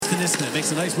Niskanen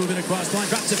makes a nice move in across the line,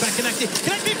 drops it back, connecting,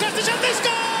 across the shot, they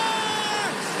score!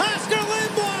 Oscar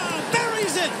Lindblom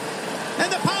buries it,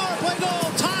 and the power play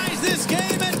goal ties this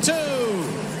game at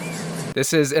 2.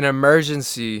 This is an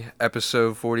emergency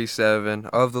episode 47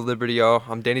 of the Liberty Y'all.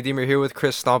 I'm Danny Deemer here with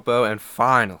Chris Stumpo, and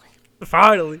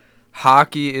finally,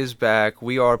 hockey is back.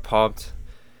 We are pumped.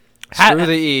 Screw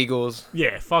the Eagles.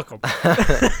 Yeah, fuck them.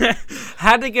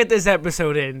 Had to get this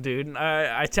episode in, dude.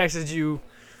 I texted you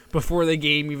before the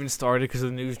game even started because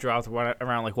the news dropped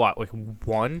around like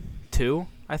 1, 2,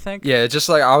 I think. Yeah, just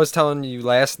like I was telling you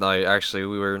last night. Actually,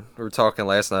 we were talking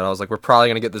last night. I was like, we're probably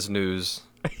gonna get this news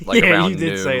like around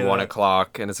noon, 1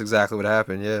 o'clock, and it's exactly what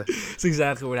happened. Yeah, it's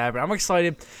exactly what happened. I'm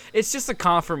excited. It's just a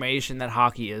confirmation that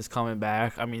hockey is coming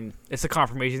back. I mean, it's a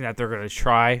confirmation that they're gonna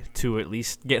try to at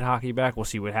least get hockey back. We'll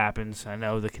see what happens. I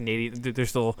know they're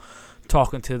still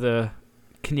talking to the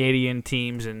Canadian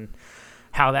teams and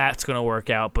how that's gonna work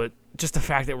out, but just the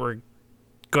fact that we're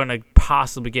gonna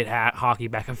possibly get hockey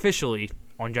back officially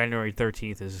on January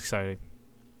 13th is exciting.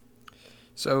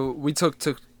 So we took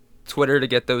to Twitter to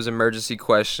get those emergency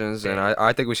questions, and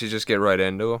I think we should just get right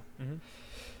into them. Mm-hmm.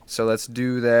 So let's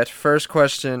do that. First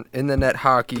question, in the net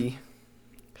hockey.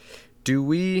 Do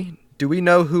we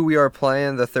know who we are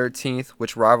playing the 13th?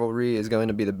 Which rivalry is going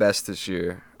to be the best this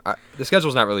year? The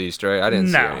schedule's not released, right? I didn't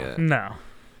see it yet. No,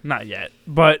 not yet.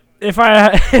 But if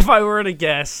I were to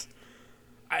guess,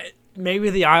 maybe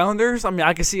the Islanders. I mean,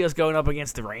 I could see us going up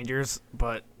against the Rangers,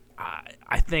 but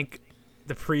I think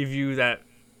the preview that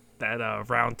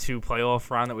round 2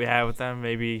 playoff round that we have with them,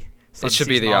 maybe it should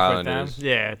be the Islanders.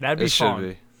 Yeah, that'd be fun. Should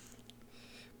be.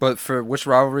 But for which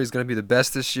rivalry is going to be the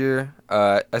best this year?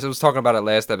 As I was talking about it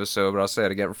last episode, but I'll say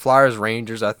it again. Flyers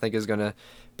Rangers, I think, is going to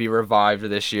be revived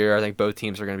this year. I think both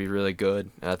teams are going to be really good,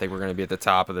 and I think we're going to be at the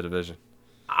top of the division.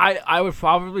 I would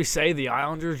probably say the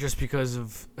Islanders just because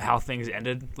of how things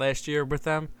ended last year with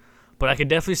them, but I could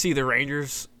definitely see the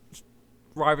Rangers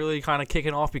rivalry kind of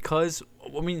kicking off because,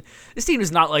 I mean, this team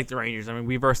is not like the Rangers. I mean,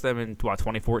 we versed them in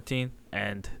 2014,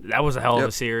 and that was a hell of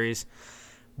a series.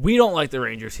 We don't like the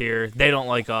Rangers here. They don't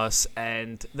like us,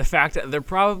 and the fact that they're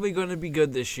probably going to be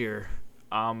good this year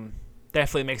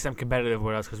definitely makes them competitive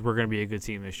with us because we're going to be a good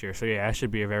team this year. So, yeah, that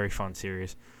should be a very fun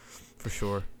series for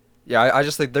sure. Yeah, I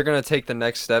just think they're going to take the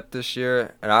next step this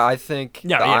year, and I think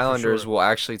the Islanders will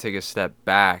actually take a step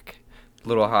back.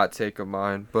 Little hot take of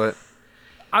mine, but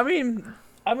I mean,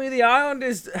 the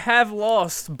Islanders have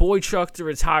lost Boychuk to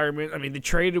retirement. I mean, they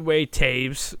traded away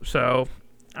Taves, so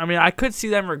I mean, I could see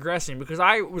them regressing because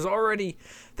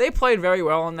they played very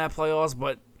well in that playoffs,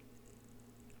 but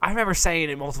I remember saying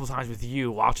it multiple times with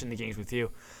you, watching the games with you.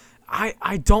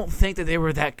 I don't think that they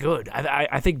were that good.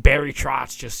 I think Barry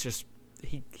Trotz just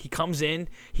he comes in,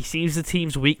 he sees the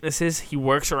team's weaknesses, he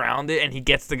works around it, and he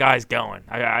gets the guys going.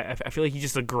 I feel like he's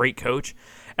just a great coach,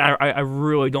 and I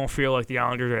really don't feel like the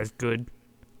Islanders are as good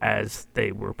as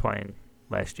they were playing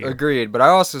last year. Agreed, but I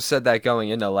also said that going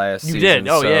into last season. You did.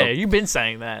 Oh, yeah, you've been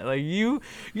saying that. Like you've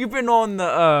been on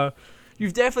the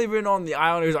you've definitely been on the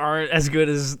Islanders aren't as good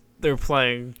as they're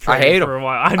playing. I hate them. For a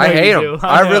while. I hate them.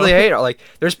 I really hate them. Like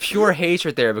there's pure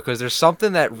hatred there because there's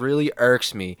something that really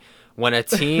irks me when a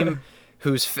team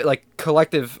whose like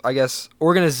collective, I guess,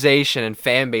 organization and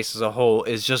fan base as a whole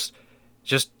is just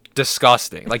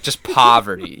disgusting. Like just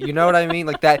poverty. You know what I mean?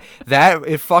 Like that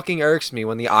it fucking irks me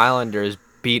when the Islanders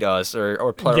beat us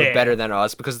or play better than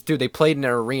us because dude, they played in an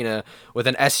arena with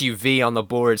an SUV on the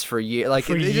boards for years. Like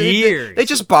years. They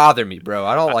just bother me, bro.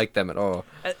 I don't like them at all.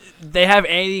 They have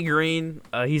Andy Green.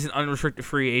 He's an unrestricted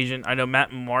free agent. I know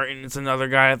Matt Martin is another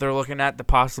guy that they're looking at to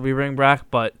possibly bring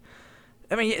back, but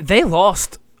I mean, they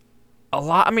lost a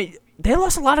lot. I mean, they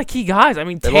lost a lot of key guys. I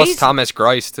mean, they lost Thomas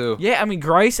Greiss too. Yeah, I mean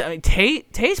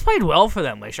Tate's played well for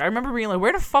them last year. I remember being like,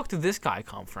 where the fuck did this guy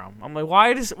come from? I'm like,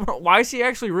 why is he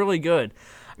actually really good?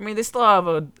 I mean, they still have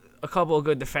a couple of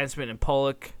good defensemen in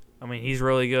Pollock. I mean, he's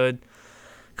really good.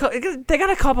 They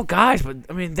got a couple guys, but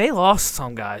I mean, they lost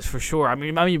some guys for sure. I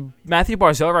mean, Matthew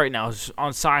Barzal right now is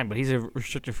on sign, but he's a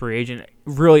restricted free agent.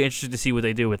 Really interested to see what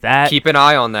they do with that. Keep an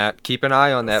eye on that.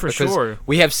 For because sure.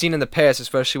 We have seen in the past,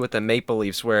 especially with the Maple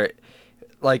Leafs, where,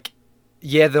 like,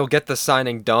 yeah, they'll get the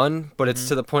signing done, but it's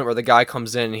to the point where the guy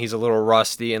comes in and he's a little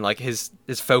rusty and like his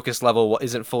focus level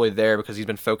isn't fully there because he's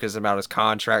been focused about his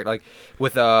contract. Like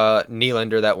with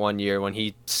Nylander that one year when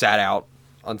he sat out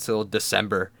until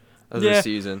December of the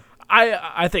season.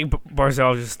 I think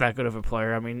Barzal is just that good of a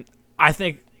player. I mean, I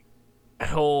think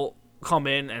he'll come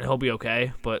in and he'll be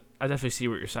okay, but I definitely see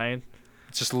what you're saying.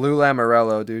 It's just Lou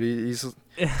Lamoriello, dude.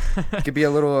 He could be a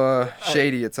little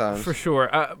shady at times. For sure.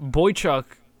 Boychuk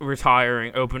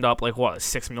retiring opened up like what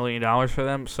 $6 million for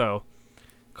them. So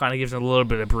kind of gives them a little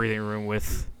bit of breathing room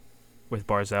with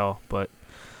Barzell. But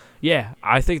yeah,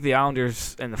 I think the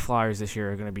Islanders and the Flyers this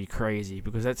year are going to be crazy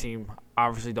because that team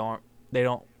obviously don't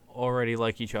already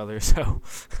like each other. So,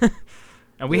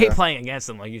 and we hate playing against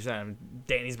them, like you said.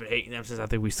 Danny's been hating them since I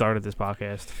think we started this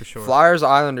podcast for sure. Flyers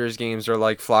Islanders games are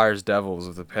like Flyers Devils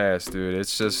of the past, dude.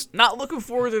 It's just not looking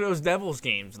forward to those Devils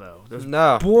games though. Those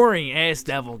no boring ass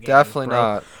Devil games. Definitely bro.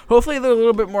 not. Hopefully they're a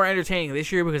little bit more entertaining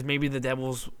this year because maybe the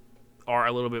Devils are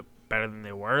a little bit better than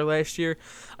they were last year.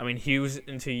 I mean, Hughes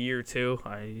into year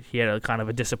 2. He had a kind of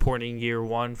a disappointing year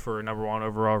 1 for a number 1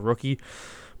 overall rookie,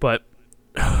 but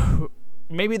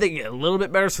maybe they get a little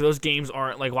bit better so those games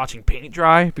aren't like watching paint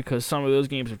dry because some of those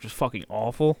games are just fucking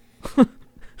awful,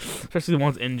 especially the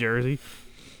ones in Jersey.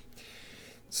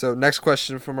 So next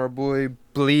question from our boy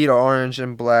Bleed Orange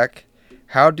and Black.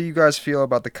 How do you guys feel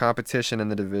about the competition in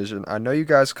the division? I know you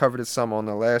guys covered it some on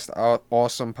the last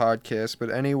awesome podcast, but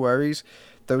any worries?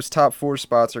 Those top 4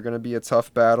 spots are going to be a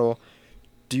tough battle.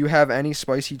 Do you have any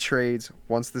spicy trades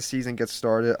once the season gets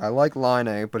started? I like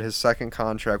Line, but his second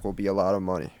contract will be a lot of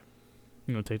money.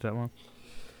 You want to take that one?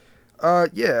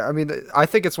 Yeah. I mean, I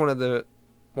think it's one of the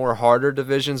more harder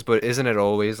divisions, but isn't it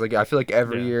always? Like, I feel like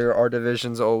every year our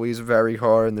division's always very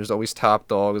hard, and there's always top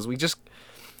dogs.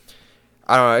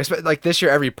 I don't know. Like this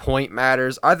year, every point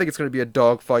matters. I think it's going to be a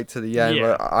dogfight to the end,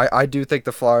 but I do think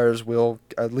the Flyers will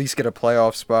at least get a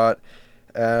playoff spot.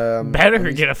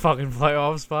 Better get a fucking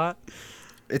playoff spot.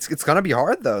 It's gonna be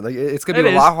hard though. Like it's gonna be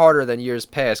a lot harder than years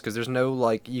past because there's no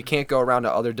like you can't go around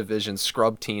to other divisions,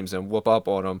 scrub teams, and whoop up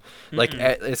on them. Like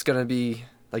it's gonna be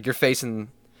like you're facing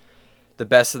the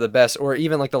best of the best, or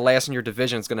even like the last in your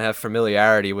division is gonna have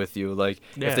familiarity with you. Like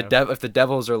if the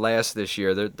Devils are last this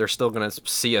year, they're still gonna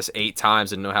see us 8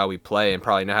 times and know how we play and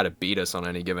probably know how to beat us on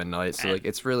any given night. So like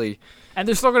it's really. And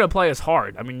they're still going to play us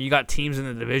hard. I mean, you got teams in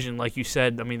the division, like you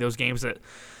said. I mean, those games that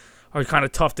are kind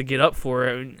of tough to get up for.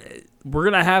 I mean, we're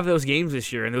going to have those games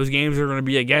this year, and those games are going to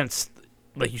be against,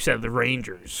 like you said, the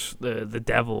Rangers, the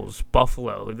Devils,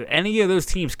 Buffalo. Any of those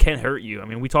teams can hurt you. I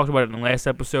mean, we talked about it in the last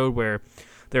episode where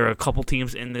there are a couple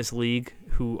teams in this league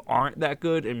who aren't that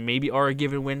good and maybe are a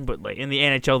given win, but like in the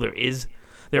NHL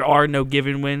there are no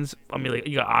given wins. I mean, like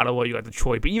you got Ottawa, you got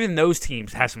Detroit, but even those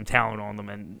teams have some talent on them,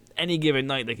 and any given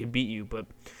night they can beat you. But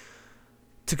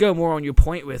to go more on your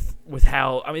point with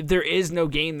how, I mean, there is no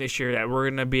game this year that we're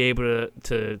gonna be able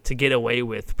to get away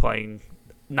with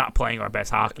not playing our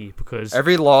best hockey because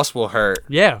every loss will hurt.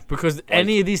 Yeah, because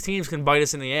any of these teams can bite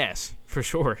us in the ass for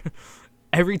sure.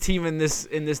 Every team in this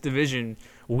division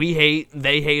we hate,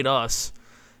 they hate us,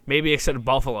 maybe except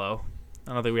Buffalo.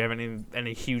 I don't think we have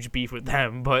any huge beef with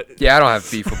them, but yeah, I don't have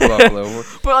beef with Buffalo.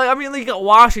 But like, I mean, like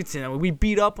Washington. I mean, we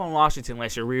beat up on Washington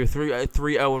last year. We were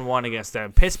 3-0-1 against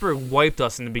them. Pittsburgh wiped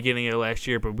us in the beginning of last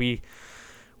year, but we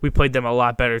played them a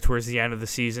lot better towards the end of the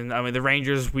season. I mean, the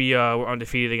Rangers we were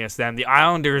undefeated against them. The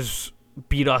Islanders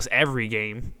beat us every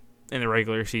game in the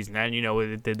regular season, and you know what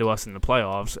it did to us in the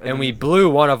playoffs. And we blew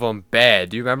one of them bad.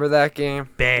 Do you remember that game?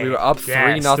 Bad. We were up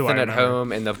 3-0 at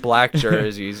home in the black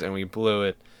jerseys, and we blew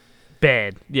it.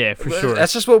 Bad, yeah, for sure.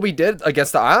 That's just what we did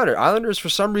against the Islanders. Islanders, for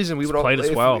some reason, we would played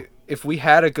us well. If we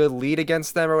had a good lead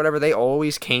against them or whatever, they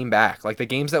always came back. Like the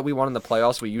games that we won in the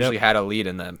playoffs, we usually had a lead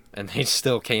in them, and they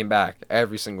still came back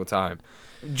every single time.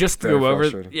 Just to go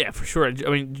over, yeah, for sure. I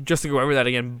mean, just to go over that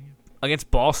again, against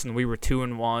Boston, we were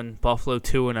 2-1. Buffalo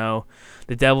 2-0.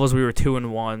 The Devils, we were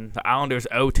 2-1. The Islanders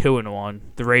 0-2-1.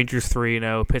 The Rangers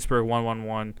 3-0. Pittsburgh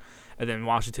 1-1-1, and then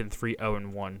Washington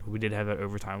 3-0-1. We did have that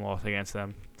overtime loss against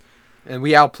them. And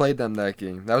we outplayed them that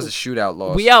game. That was a shootout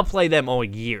loss. We outplayed them all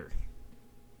year.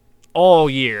 All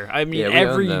year. I mean,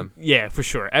 owned them. Yeah, for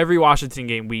sure. Every Washington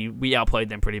game, we outplayed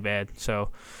them pretty bad. So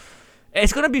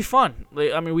it's gonna be fun.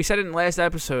 I mean, we said it in the last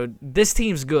episode. This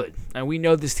team's good, and we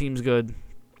know this team's good.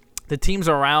 The teams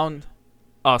around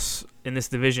us in this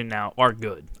division now are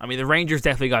good. I mean, the Rangers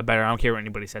definitely got better. I don't care what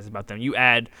anybody says about them. You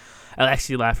add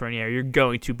Alexi Lafreniere, you're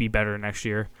going to be better next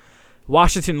year.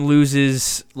 Washington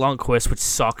loses Lundqvist, which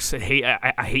sucks. I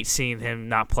hate seeing him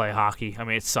not play hockey. I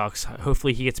mean, it sucks.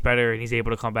 Hopefully he gets better and he's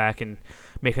able to come back and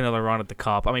make another run at the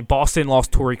Cup. I mean, Boston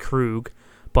lost Torrey Krug,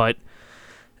 but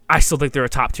I still think they're a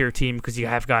top-tier team because you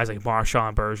have guys like Marchand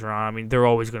and Bergeron. I mean, they're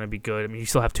always going to be good. I mean, you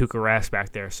still have Tuukka Rask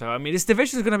back there. So, I mean, this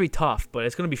division is going to be tough, but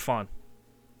it's going to be fun.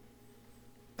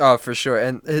 Oh, for sure.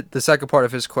 And the second part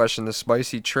of his question, the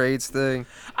spicy trades thing.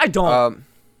 I don't.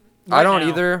 I don't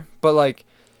either, but, like,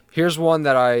 here's one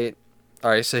that all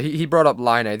right, so he brought up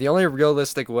Line. The only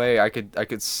realistic way I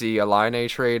could see a Line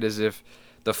trade is if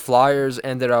the Flyers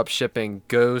ended up shipping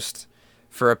Ghost,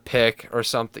 for a pick or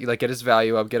something, like get his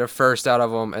value up, get a first out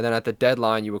of him, and then at the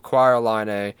deadline you acquire Line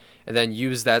A, and then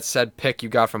use that said pick you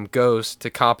got from Ghost to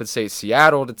compensate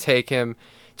Seattle to take him,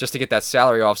 just to get that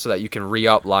salary off so that you can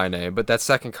re-up Line A. But that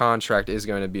second contract is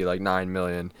going to be like $9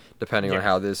 million, depending on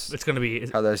how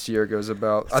this year goes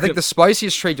about. I think the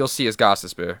spiciest trade you'll see is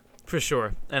Gostisbehere. For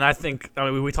sure. And I think,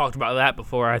 we talked about that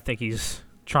before. I think he's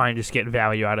trying to just get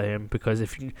value out of him, because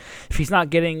if he's not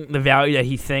getting the value that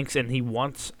he thinks and he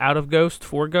wants out of Ghost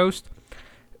for Ghost,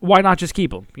 why not just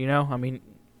keep him?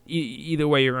 Either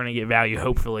way you're going to get value,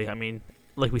 hopefully.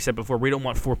 Like we said before, we don't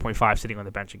want 4.5 sitting on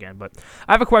the bench again. But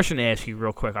I have a question to ask you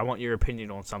real quick. I want your opinion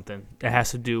on something that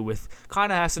has to do with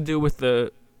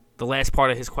the last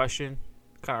part of his question.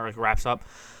 Kind of like wraps up.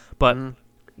 But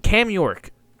Cam York,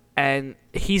 and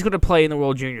he's going to play in the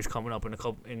World Juniors coming up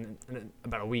in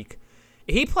about a week.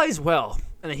 He plays well,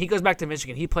 and then he goes back to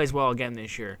Michigan. He plays well again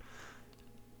this year.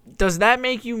 Does that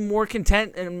make you more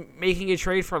content in making a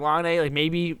trade for Line A? Like,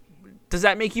 maybe, does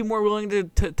that make you more willing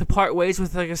to part ways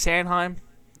with like a Sanheim?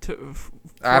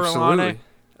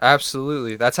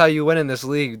 Absolutely. That's how you win in this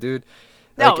league, dude.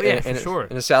 For sure.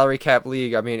 In a salary cap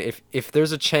league, if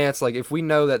there's a chance, like if we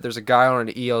know that there's a guy on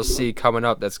an ELC coming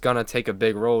up that's gonna take a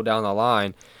big role down the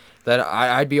line, then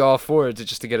I'd be all for it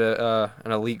to get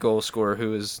an elite goal scorer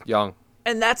who is young.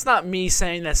 And that's not me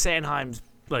saying that Sanheim's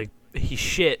like he's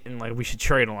shit and like we should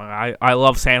trade him. I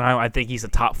love Sanheim. I think he's a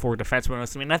top 4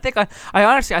 defenseman. I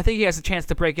honestly think he has a chance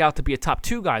to break out to be a top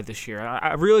 2 guy this year.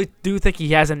 I really do think he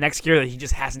has a next year that he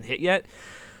just hasn't hit yet.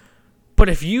 But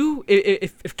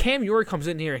if Cam York comes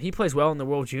in here and he plays well in the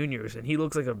World Juniors and he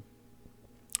looks like a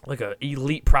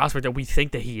elite prospect that we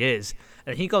think that he is,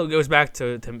 and he goes back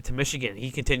to Michigan,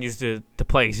 he continues to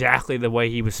play exactly the way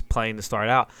he was playing to start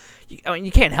out.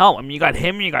 You can't help. You got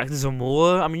him, you got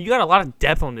Zamula. You got a lot of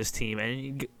depth on this team,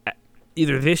 and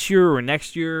either this year or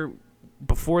next year,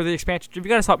 before the expansion, you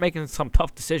got to start making some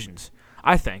tough decisions,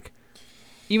 I think.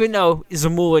 Even though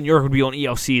Zamula and York would be on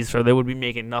ELCs, so they would be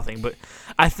making nothing. But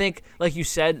I think, like you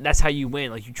said, that's how you win.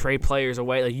 Like, you trade players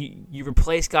away. Like, you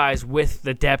replace guys with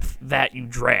the depth that you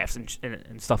draft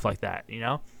and stuff like that,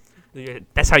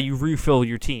 That's how you refill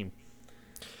your team.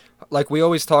 Like, we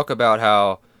always talk about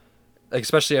how, like,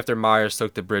 especially after Myers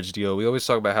took the bridge deal, we always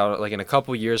talk about how, like, in a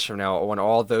couple years from now, when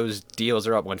all those deals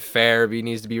are up, when Farabee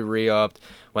needs to be re-upped,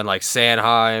 when, like,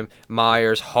 Sanheim,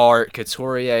 Myers, Hart,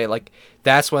 Couturier, like,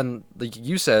 that's when, like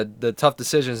you said, the tough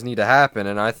decisions need to happen.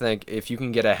 And I think if you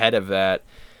can get ahead of that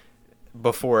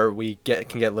before we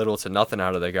can get little to nothing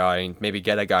out of the guy and maybe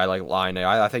get a guy like Line A,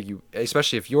 I think you,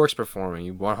 especially if York's performing,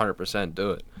 you 100%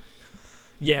 do it.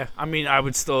 Yeah, it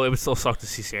would still suck to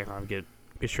see Sanheim get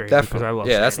traded. Definitely. Because I love Sanheim.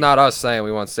 Sanheim. That's not us saying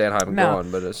we want Sanheim gone,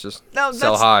 but it's just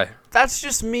sell high. That's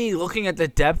just me looking at the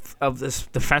depth of this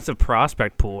defensive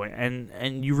prospect pool,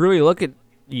 and you really look at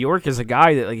York is a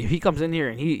guy that, like, if he comes in here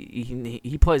and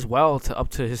he plays well up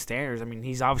to his standards,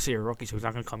 he's obviously a rookie, so he's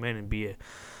not going to come in and be a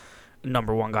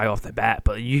number 1 guy off the bat.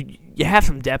 But you have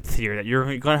some depth here that you're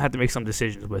going to have to make some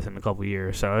decisions with in a couple of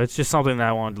years. So it's just something that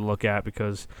I wanted to look at,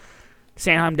 because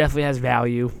Sanheim definitely has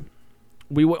value.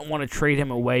 We wouldn't want to trade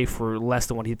him away for less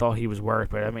than what he thought he was worth.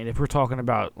 But, if we're talking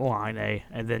about Line A,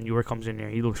 and then York comes in here,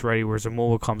 he looks ready, where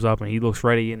Zamula comes up and he looks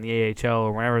ready in the AHL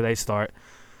or whenever they start,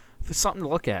 it's something to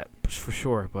look at for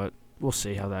sure, but we'll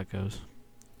see how that goes.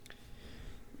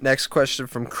 Next question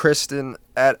from Kristen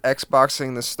at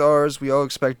Xboxing the Stars. We all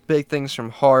expect big things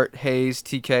from Hart, Hayes,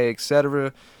 TK,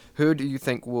 etc. Who do you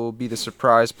think will be the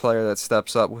surprise player that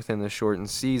steps up within the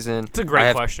shortened season? It's a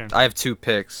great question. I have 2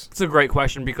 picks. It's a great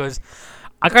question because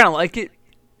I kind of like it,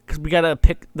 because we got to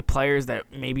pick the players that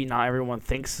maybe not everyone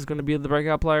thinks is going to be the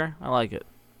breakout player. I like it.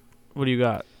 What do you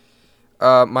got?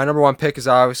 My number 1 pick is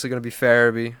obviously going to be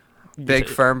Farabee. Big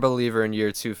firm believer in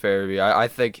year 2 Farabee. I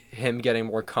think him getting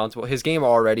more comfortable. His game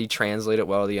already translated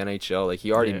well to the NHL. Like,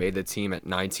 he already made the team at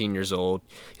 19 years old.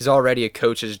 He's already a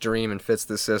coach's dream and fits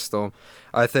the system.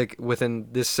 I think within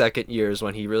this second year is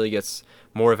when he really gets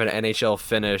more of an NHL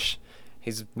finish.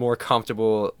 He's more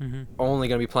comfortable. Only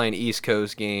going to be playing East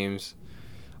Coast games.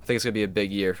 I think it's going to be a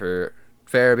big year for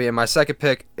Farabee. And my second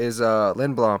pick is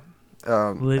Lindblom.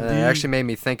 And it actually made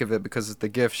me think of it because the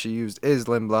gift she used is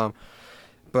Lindblom.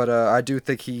 But I do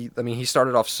think he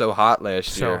started off so hot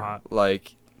last year. So hot.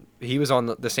 Like, he was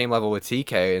on the same level with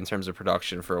TK in terms of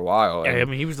production for a while. Yeah,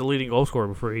 he was the leading goal scorer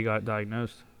before he got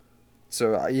diagnosed.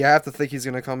 So you have to think he's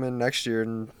going to come in next year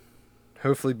and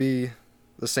hopefully be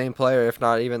the same player, if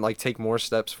not even, like, take more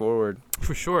steps forward.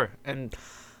 For sure. And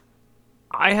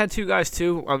I had 2 guys,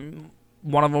 too.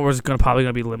 One of them was probably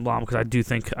going to be Lindblom because I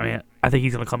think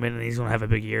he's going to come in and he's going to have a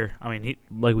big year. I mean,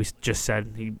 like we just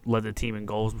said, he led the team in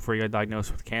goals before he got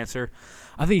diagnosed with cancer.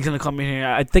 I think he's going to come in here.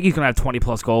 I think he's going to have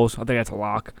 20-plus goals. I think that's a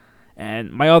lock.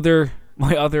 And my other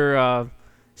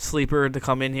sleeper to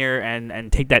come in here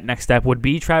and take that next step would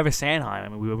be Travis Sanheim. I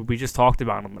mean, we just talked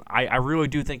about him. I really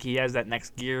do think he has that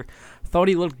next gear. Thought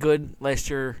he looked good last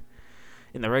year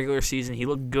in the regular season. He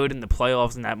looked good in the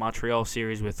playoffs in that Montreal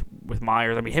series with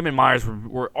Myers. I mean, him and Myers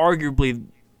were arguably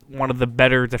one of the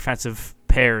better defensive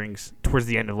pairings towards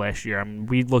the end of last year. I mean,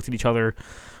 we looked at each other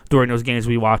during those games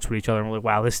we watched with each other, and we're like,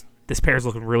 wow, this pair's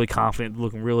looking really confident,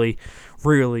 looking really,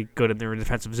 really good in their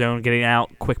defensive zone, getting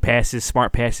out, quick passes,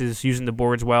 smart passes, using the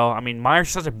boards well. I mean, Myers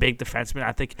is such a big defenseman.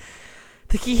 I think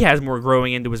he has more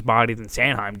growing into his body than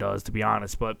Sanheim does, to be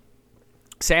honest. But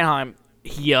Sanheim,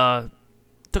 he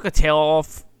took a tail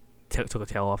off.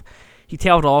 He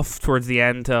tailed off towards the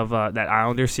end of that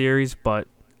Islander series, but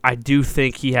I do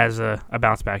think he has a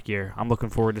bounce back year. I'm looking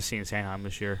forward to seeing Sanheim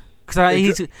this year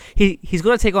because he's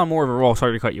going to take on more of a role.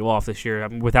 Sorry to cut you off this year.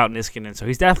 Without Niskanen, so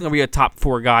he's definitely going to be a top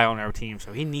 4 guy on our team.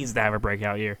 So he needs to have a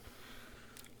breakout year.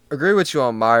 Agree with you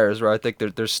on Myers, where I think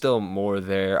there's still more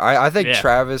there. I think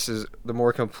Travis is the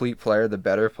more complete player, the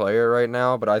better player right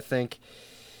now, but I think.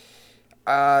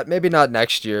 Maybe not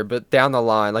next year, but down the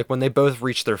line, like when they both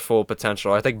reach their full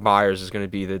potential, I think Myers is going to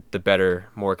be the better,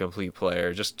 more complete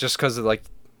player. Just because of like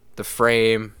the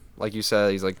frame, like you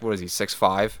said, he's like, what is he,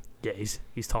 6'5"? Yeah,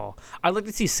 he's tall. I'd like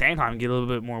to see Sanheim get a little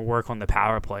bit more work on the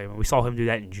power play. I mean, we saw him do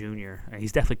that in junior, and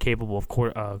he's definitely capable of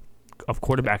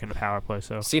quarterbacking the power play.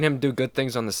 So seen him do good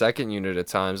things on the second unit at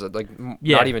times, like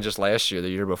not even just last year, the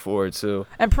year before too.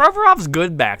 And Provorov's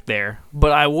good back there,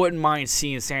 but I wouldn't mind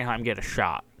seeing Sanheim get a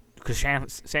shot. Because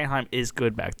Sanheim is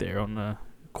good back there on the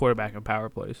quarterback and power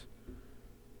plays.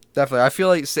 Definitely. I feel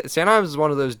like Sanheim is one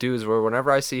of those dudes where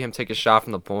whenever I see him take a shot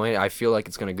from the point, I feel like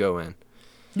it's going to go in.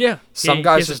 Yeah. Some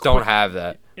guys just don't have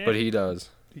that, but he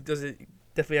does. He does it.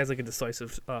 Definitely has like a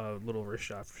decisive little wrist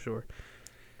shot for sure.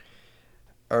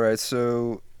 All right,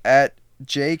 so at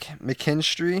Jake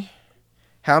McKinstry,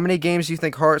 how many games do you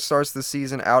think Hart starts the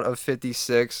season out of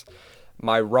 56?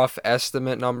 My rough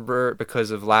estimate number, because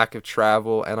of lack of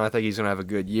travel, and I think he's going to have a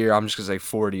good year, I'm just going to say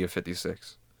 40 of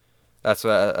 56.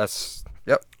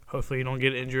 Yep. Hopefully you don't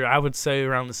get injured. I would say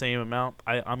around the same amount.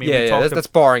 I mean, that's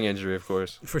barring injury, of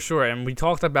course. For sure, and we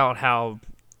talked about how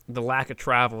the lack of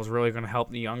travel is really going to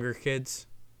help the younger kids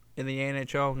in the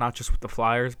NHL, not just with the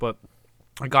Flyers, but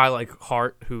a guy like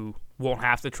Hart who won't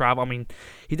have to travel. I mean,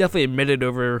 he definitely admitted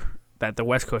over that the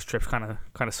West Coast trips kind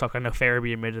of suck. I know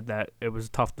Farabee admitted that it was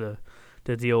tough to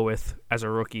deal with as a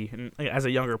rookie and as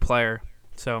a younger player.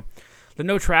 So the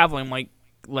no traveling might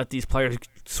let these players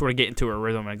sort of get into a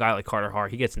rhythm. And a guy like Carter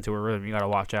Hart, he gets into a rhythm. You got to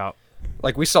watch out.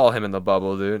 Like we saw him in the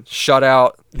bubble, dude. Shut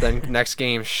out, then next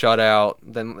game shut out.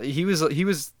 Then he was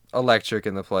electric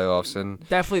in the playoffs, and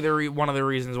definitely one of the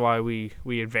reasons why we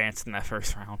advanced in that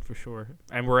first round for sure,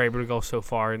 and we're able to go so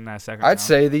far in that second round. I'd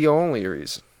say the only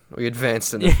reason. We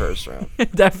advanced in the first round.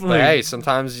 Definitely. But hey,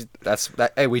 sometimes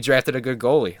Hey, we drafted a good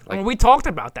goalie. Like, we talked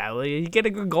about that. Like, you get a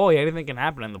good goalie, anything can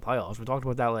happen in the playoffs. We talked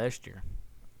about that last year.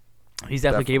 He's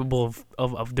definitely capable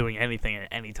of doing anything at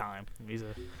any time. He's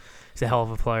a hell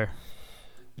of a player.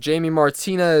 Jamie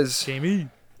Martinez. Jamie.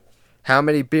 How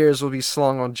many beers will be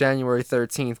slung on January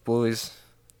 13th, boys?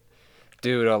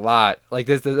 Dude, a lot. Like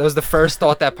that was the first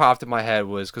thought that popped in my head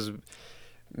was because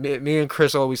me and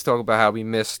Chris always talk about how we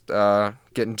missed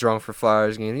getting drunk for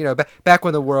Flyers games. You know, back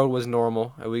when the world was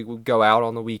normal, and we would go out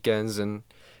on the weekends and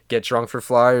get drunk for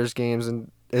Flyers games,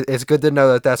 and it's good to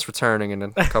know that that's returning in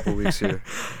a couple weeks here.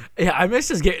 Yeah, I miss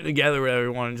just getting together with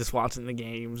everyone and just watching the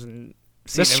games and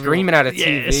just screaming at a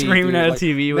TV. Yeah, screaming at a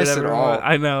TV with everyone. All.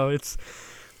 I know, it's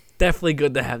definitely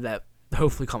good to have that.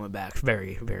 Hopefully coming back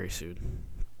very, very soon.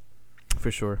 For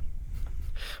sure.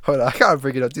 Hold on, I gotta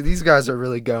bring it up, dude. These guys are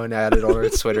really going at it on our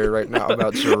Twitter right now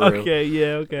about Giroux. Okay,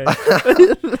 yeah, okay.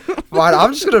 Fine,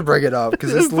 I'm just gonna bring it up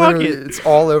because it's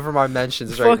all over my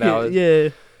mentions right now. Yeah.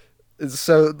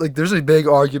 So like, there's a big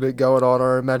argument going on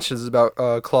our mentions about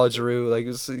Claude Giroux. Like,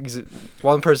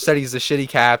 one person said he's a shitty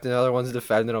captain, the other one's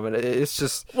defending him, and it's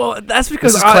just that's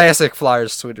because this is classic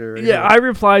Flyers Twitter. Right here. I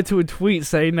replied to a tweet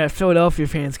saying that Philadelphia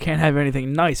fans can't have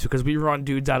anything nice because we run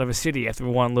dudes out of a city after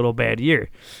one little bad year.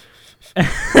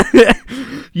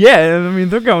 Yeah, I mean,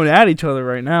 they're going at each other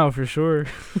right now for sure.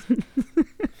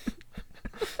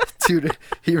 Dude,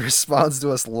 he responds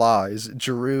to us lies.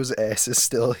 Giroux's ass is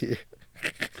still here.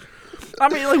 I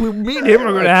mean, like, me and him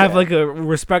are going to have, like, a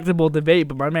respectable debate,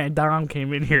 but my man Dom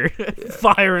came in here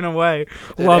firing away.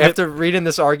 After reading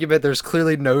this argument, there's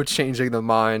clearly no changing the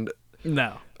mind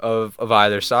of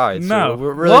either side. No, So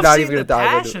we're really love not seeing even going to the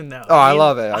dive passion, into. though. Oh, I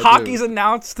love it. Hockey's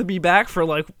announced to be back for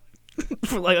like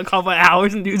a couple of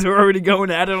hours, and dudes are already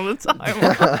going at it on the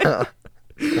timeline.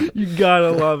 You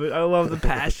gotta love it. I love the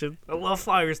passion. I love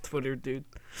Flyers Twitter, dude.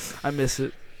 I miss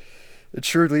it. It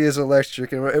truly is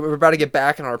electric, and we're about to get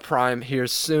back in our prime here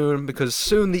soon, because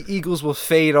soon the Eagles will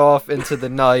fade off into the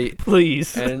night.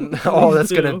 Please. And all that's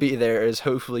do. going to be there is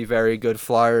hopefully very good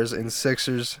Flyers and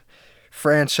Sixers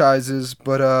franchises.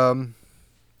 But,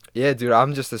 yeah, dude,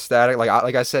 I'm just ecstatic.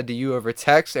 Like I said to you over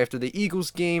text, after the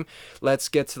Eagles game, let's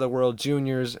get to the World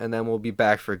Juniors, and then we'll be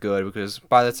back for good, because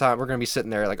by the time we're going to be sitting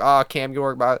there like, Cam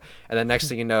York, and then next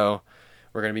thing you know,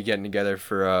 we're going to be getting together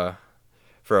for a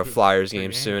Flyers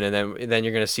game soon, and then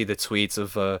you're gonna see the tweets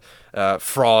of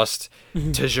Frost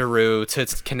to Giroux to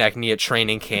Konechny at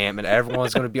training camp, and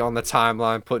everyone's gonna be on the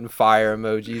timeline putting fire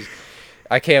emojis.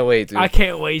 I can't wait, dude. I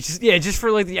can't wait. Just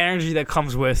for like the energy that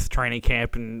comes with training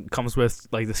camp and comes with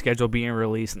like the schedule being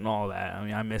released and all that. I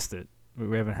mean, I missed it.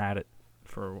 We haven't had it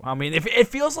for. I mean, it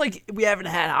feels like we haven't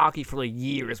had hockey for like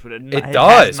years, but it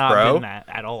does, has not bro. been that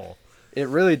at all. It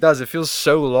really does. It feels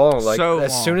so long. Like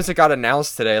as soon as it got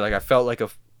announced today, like I felt like a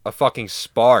fucking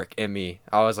spark in me.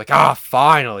 I was like,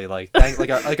 finally, like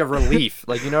a relief.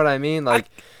 Like, you know what I mean? Like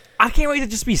I can't wait to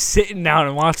just be sitting down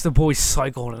and watch the boys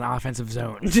cycle in an offensive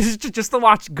zone. Just to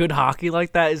watch good hockey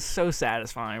like that is so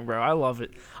satisfying, bro. I love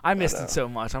it. I missed it so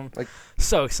much. I'm like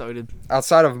so excited.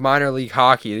 Outside of minor league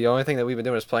hockey, the only thing that we've been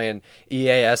doing is playing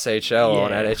EASHL on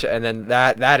NHL, and then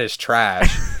that is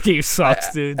trash. Game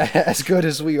sucks, dude. As good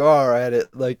as we are at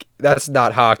it, like that's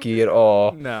not hockey at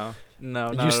all. No,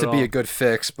 it used to be a good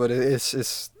fix, but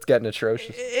it's getting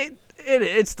atrocious.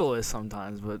 It still is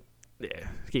sometimes, but yeah,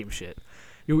 game shit.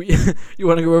 You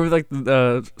want to go over like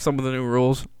some of the new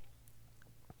rules?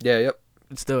 Yeah, yep.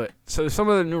 Let's do it. So some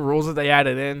of the new rules that they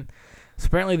added in. So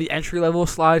apparently the entry level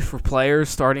slide for players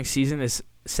starting season is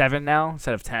 7 now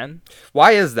instead of 10.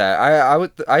 Why is that?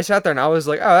 I sat there and I was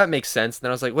like, that makes sense. And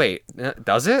then I was like, wait,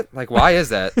 does it? Like, why is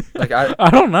that? Like I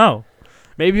don't know.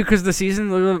 Maybe because the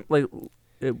season like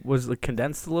it was like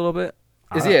condensed a little bit.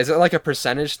 Is it like a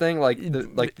percentage thing? Like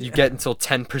you get until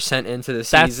 10% into the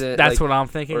season. That's like, what I'm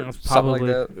thinking. or Probably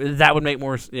something like that would make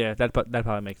more. Yeah, that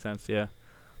probably makes sense. Yeah,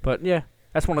 but yeah,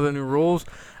 that's one of the new rules.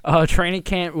 Training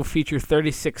camp will feature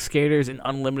 36 skaters and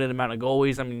unlimited amount of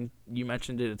goalies. I mean, you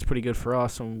mentioned it. It's pretty good for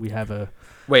us, and we have a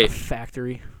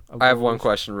factory. I have one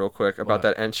question real quick about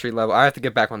that entry level. I have to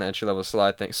get back on the entry level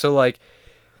slide thing. So like,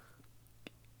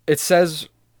 it says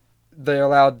they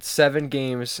allowed 7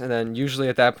 games, and then usually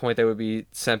at that point they would be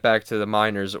sent back to the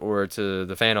minors or to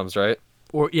the Phantoms, right?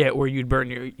 Or you'd burn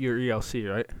your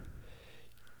ELC, right?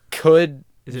 Could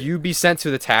you be sent to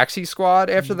the taxi squad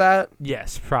after that?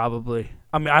 Yes, probably.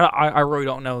 I mean, I really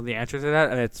don't know the answer to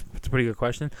that, and it's a pretty good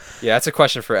question. Yeah, that's a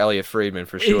question for Elliot Friedman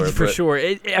for sure.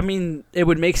 I mean, it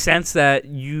would make sense that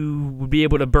you would be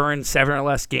able to burn 7 or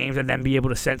less games and then be able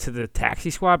to send to the taxi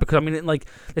squad, because I mean, like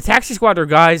the taxi squad are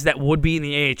guys that would be in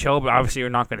the AHL, but obviously are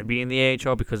not going to be in the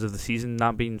AHL because of the season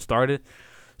not being started.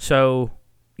 So,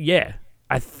 yeah,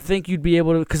 I think you'd be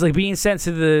able to, because like being sent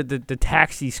to the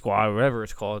taxi squad or whatever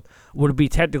it's called would be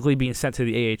technically being sent to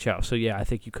the AHL. So yeah, I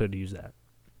think you could use that.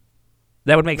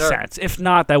 That would make sense. If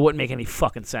not, that wouldn't make any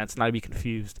fucking sense, and I'd be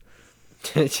confused.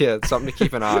 Yeah, it's something to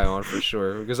keep an eye on for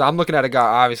sure. Because I'm looking at a guy,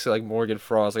 obviously, like Morgan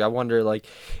Frost. Like, I wonder, like,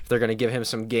 if they're going to give him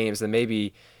some games, then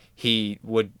maybe he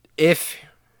would, if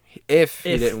he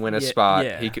didn't win a spot,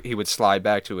 he would slide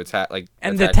back to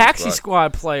And the taxi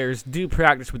squad players do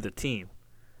practice with the team.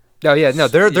 No, yeah, no,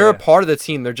 they're a part of the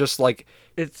team. They're just like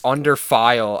it's under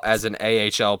file as an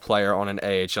AHL player on an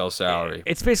AHL salary.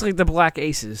 It's basically the Black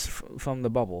Aces from the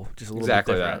bubble, just a little bit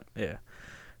different. Yeah.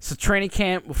 So training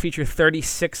camp will feature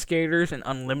 36 skaters and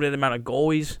unlimited amount of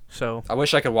goalies. So I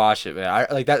wish I could watch it, man.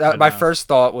 My first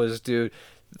thought was, dude,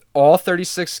 all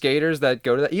 36 skaters that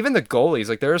go to that, even the goalies,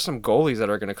 like there are some goalies that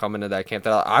are going to come into that camp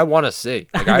that I want to see.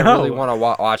 Like I really want to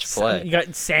watch play. You got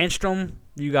Sandstrom.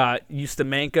 You got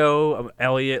Ustimenko,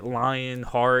 Elliott, Lyon,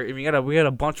 Hart. I mean, we got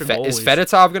a bunch of goalies. Is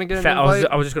Fedotov going to get an invite?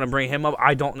 I was just going to bring him up.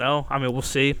 I don't know. I mean, we'll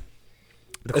see.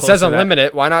 It says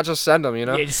unlimited. Why not just send them, you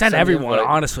know? Yeah, just send everyone,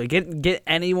 honestly. Get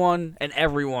anyone and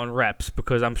everyone reps,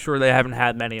 because I'm sure they haven't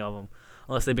had many of them,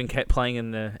 unless they've been playing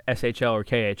in the SHL or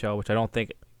KHL, which I don't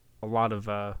think a lot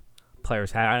of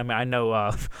players had. I mean, I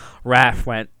know Raf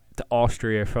went to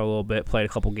Austria for a little bit, played a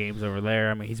couple games over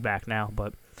there. I mean, he's back now,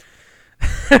 but...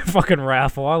 fucking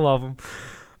raffle, I love him.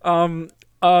 3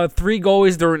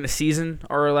 goalies during the season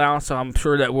are allowed, so I'm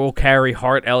sure that we'll carry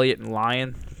Hart, Elliott, and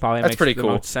Lyon. Probably That's makes pretty the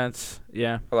cool. most sense.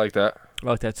 Yeah, I like that. I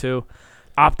like that too.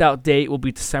 Opt-out date will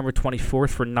be December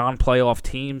 24th for non-playoff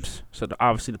teams. So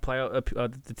obviously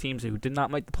the teams who did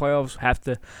not make the playoffs have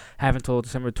to have until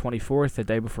December 24th, the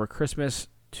day before Christmas,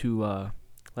 to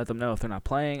let them know if they're not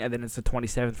playing. And then it's the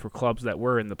 27th for clubs that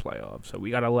were in the playoffs. So we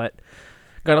gotta let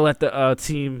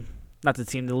the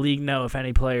league know if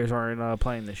any players aren't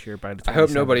playing this year by the 27th. I hope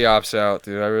nobody opts out,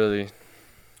 dude. I really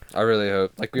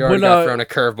hope. Like, we already got thrown a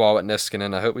curveball with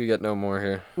Niskanen. I hope we get no more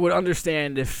here. Would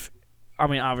understand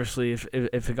obviously,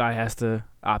 if a guy has to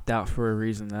opt out for a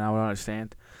reason, then I would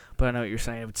understand. But I know what you're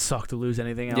saying. It would suck to lose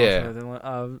anything else.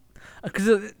 Yeah.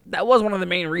 Because that was one of the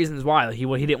main reasons why. Like,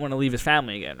 he didn't want to leave his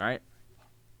family again, right?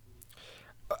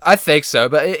 I think so,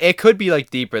 but it could be,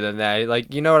 like, deeper than that.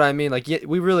 Like, you know what I mean? Like,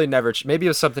 we really never... Maybe it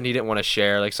was something he didn't want to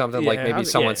share. Like, something like maybe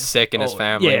someone's sick in his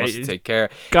family and wants to take care.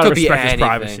 Gotta could respect be his anything.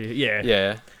 privacy. Yeah.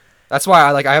 Yeah. That's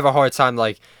why I have a hard time,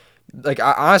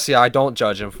 honestly, I don't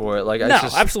judge him for it. Like, no, it's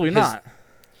just absolutely not.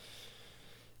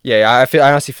 Yeah, I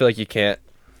honestly feel like you can't.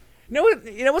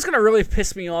 You know what's gonna really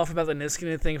piss me off about the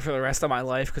Niskanen thing for the rest of my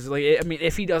life? Because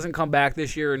if he doesn't come back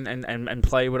this year and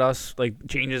play with us, like,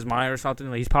 change his mind or something,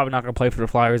 like, he's probably not gonna play for the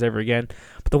Flyers ever again.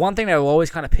 But the one thing that will always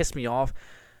kind of piss me off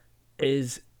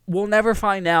is we'll never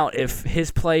find out if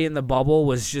his play in the bubble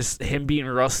was just him being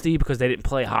rusty because they didn't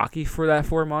play hockey for that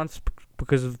 4 months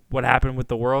because of what happened with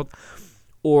the world,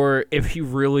 or if he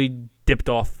really dipped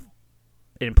off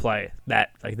in play that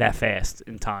fast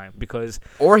in time,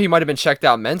 or he might have been checked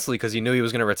out mentally because he knew he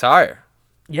was going to retire.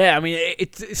 Yeah, I mean,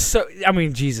 it's so. I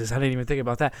mean, Jesus, I didn't even think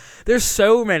about that. There's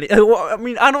so many. I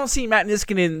mean, I don't see Matt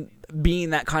Niskanen being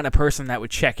that kind of person that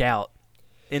would check out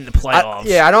in the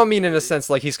playoffs. I don't mean in a sense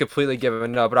like he's completely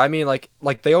given up, but I mean like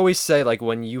they always say, like,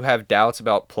 when you have doubts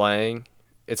about playing,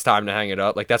 it's time to hang it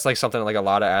up. Like, that's like something like a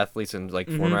lot of athletes and like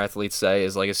former athletes say,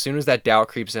 is like, as soon as that doubt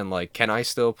creeps in, like, can I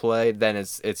still play? Then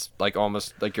it's like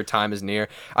almost like your time is near.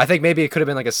 I think maybe it could have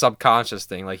been like a subconscious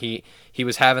thing. Like, he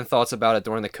was having thoughts about it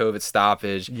during the COVID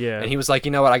stoppage. Yeah. And he was like,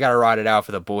 you know what, I got to ride it out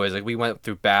for the boys. Like, we went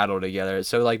through battle together.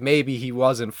 So like maybe he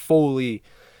wasn't fully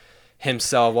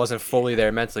himself, wasn't fully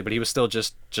there mentally, but he was still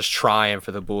just trying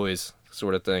for the boys,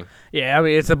 sort of thing. Yeah, I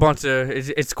mean, it's a bunch of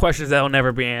it's questions that will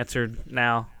never be answered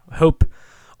now. Hope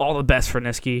all the best for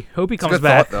Niski. Hope he comes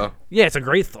back. Thought, though. Yeah, it's a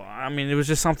great thought. I mean, it was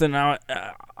just something I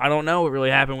don't know what really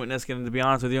happened with Niskanen, to be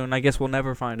honest with you, and I guess we'll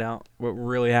never find out what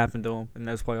really happened to him in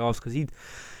those playoffs, because he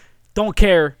don't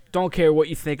care what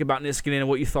you think about Niskanen and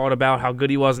what you thought about how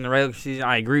good he was in the regular season.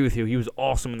 I agree with you. He was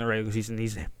awesome in the regular season.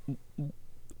 He's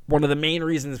one of the main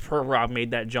reasons Rob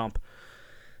made that jump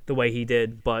the way he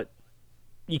did, but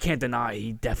you can't deny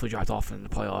he definitely dropped off in the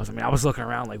playoffs. I mean, I was looking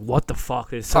around like, what the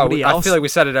fuck? Is somebody else? I feel like we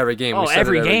said it every game.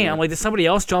 Every game. I'm like, did somebody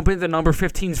else jump into number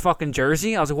 15's fucking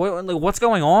jersey? I was like, what's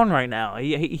going on right now?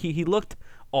 He looked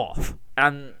off.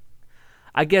 And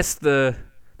I guess the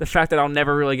fact that I'll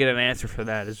never really get an answer for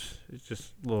that is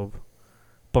just a little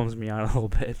bums me out a little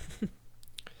bit.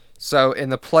 So in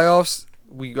the playoffs,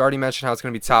 we already mentioned how it's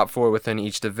going to be top four within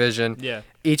each division. Yeah.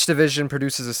 Each division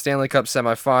produces a Stanley Cup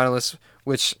semifinalist,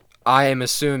 which I am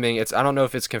assuming I don't know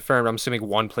if it's confirmed. I'm assuming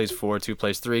 1 plays 4, 2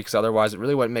 plays 3, because otherwise it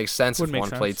really wouldn't make sense if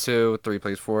 1 played 2, 3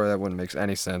 plays 4. That wouldn't make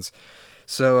any sense.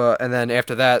 So, and then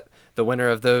after that, the winner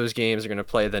of those games are going to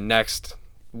play the next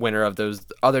winner of those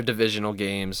other divisional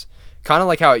games. Kind of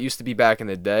like how it used to be back in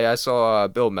the day. I saw I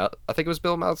think it was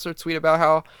Bill Meltzer tweet about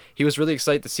how he was really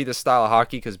excited to see this style of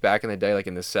hockey, because back in the day, like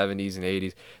in the 70s and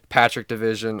 80s, Patrick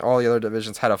division, all the other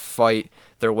divisions had to fight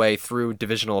their way through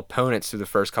divisional opponents through the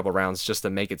first couple rounds just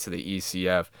to make it to the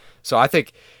ECF. So I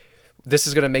think this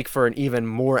is going to make for an even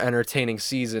more entertaining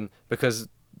season, because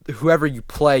whoever you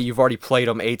play, you've already played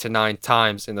them 8 to 9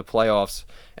 times in the playoffs,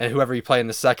 and whoever you play in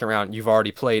the second round, you've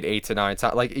already played 8 to 9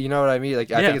 times. Like, you know what I mean?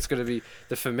 Like, I think it's going to be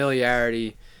the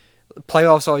familiarity.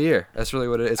 Playoffs all year. That's really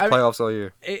what it is. It's playoffs all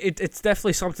year. It's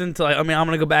definitely something to, like, I mean, I'm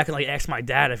going to go back and like ask my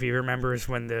dad if he remembers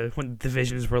when the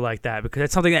divisions were like that, because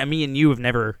that's something that me and you have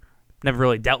never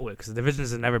really dealt with, because the divisions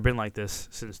have never been like this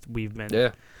since we've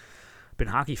been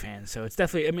hockey fans. So it's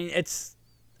definitely, I mean, it's,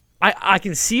 I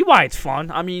can see why it's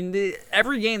fun. I mean,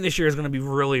 every game this year is going to be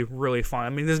really, really fun. I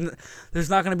mean, there's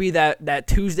not going to be that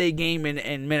Tuesday game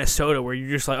in Minnesota where you're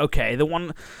just like, okay, the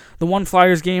one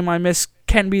Flyers game I miss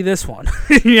can be this one.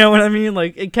 You know what I mean?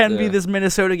 Like, it can be this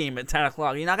Minnesota game at 10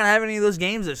 o'clock. You're not going to have any of those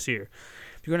games this year.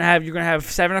 You're going to have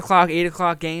 7 o'clock, 8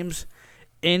 o'clock games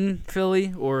in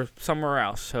Philly or somewhere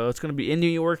else. So it's going to be in New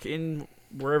York, in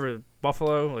wherever,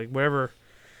 Buffalo, like wherever.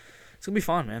 It's going to be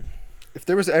fun, man. if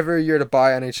there was ever a year to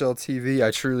buy NHL TV,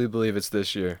 I truly believe it's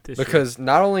this year. Because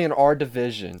not only in our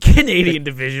division, Canadian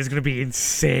division is going to be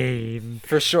insane.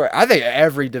 For sure. I think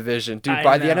every division, dude,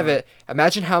 by the end of it,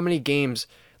 imagine how many games,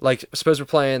 like, suppose we're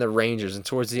playing the Rangers, and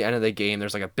towards the end of the game,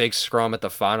 there's like a big scrum at the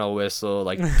final whistle,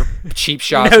 like cheap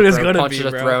shots, punches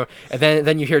to throw, and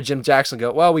then you hear Jim Jackson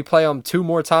go, well, we play them 2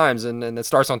 more times, and it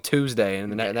starts on Tuesday,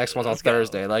 and the next one's on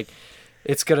Thursday. Like,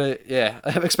 it's gonna,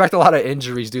 I expect a lot of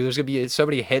injuries, dude. There's gonna be so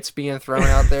many hits being thrown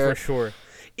out there. For sure.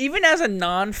 Even as a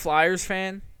non-Flyers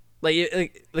fan, like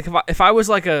if I was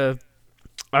like a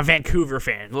Vancouver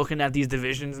fan looking at these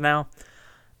divisions now,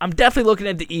 I'm definitely looking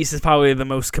at the East as probably the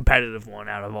most competitive one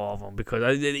out of all of them,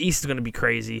 because the East is going to be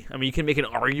crazy. I mean, you can make an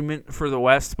argument for the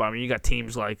West, but I mean, you got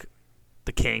teams like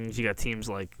the Kings, you got teams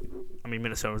like, I mean,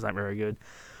 Minnesota's not very good,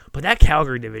 but that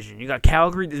Calgary division, you got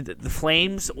Calgary, the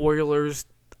Flames, Oilers,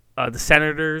 the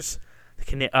Senators,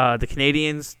 the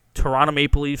Canadians, Toronto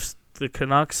Maple Leafs, the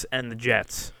Canucks, and the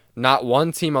Jets. Not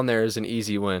one team on there is an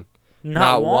easy win.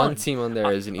 Not one team on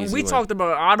there is an easy win. We talked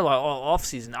about Ottawa all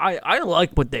offseason. I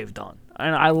like what they've done.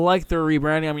 And I like their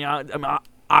rebranding. I mean,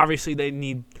 obviously they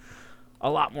need a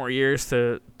lot more years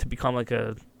to become like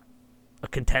a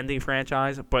contending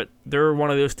franchise, but they're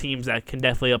one of those teams that can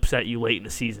definitely upset you late in the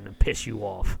season and piss you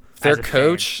off. Their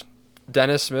coach,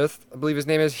 Dennis Smith, I believe his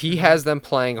name is, he has them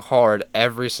playing hard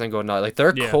every single night. Like,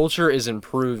 their culture is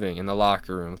improving in the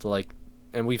locker room. Like,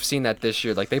 and we've seen that this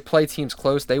year. Like, they play teams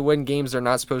close. They win games they're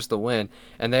not supposed to win,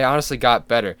 and they honestly got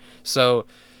better. So,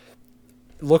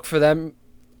 look for them.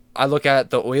 I look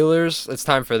at the Oilers. It's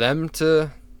time for them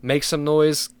to make some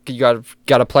noise. You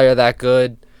got a player that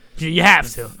good. You have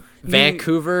to.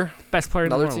 Vancouver, best player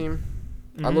in the world. Team.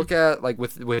 Mm-hmm. I look at, like,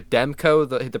 with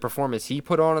Demko, the performance he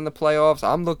put on in the playoffs.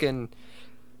 I'm going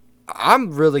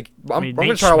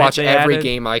to try to watch every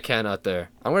game I can out there.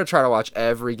 I'm going to try to watch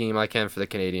every game I can for the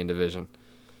Canadian division.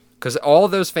 Because all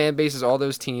those fan bases, all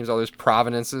those teams, all those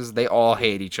provinces, they all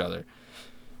hate each other.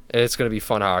 It's going to be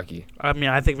fun hockey. I mean,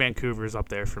 I think Vancouver is up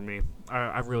there for me.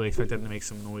 I really expect them to make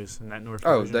some noise in that North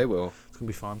division. Oh, they will. It's going to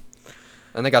be fun.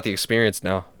 And they got the experience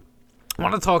now. I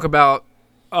want to talk about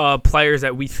players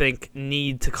that we think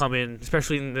need to come in,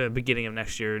 especially in the beginning of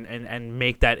next year, and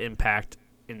make that impact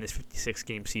in this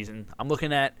 56-game season. I'm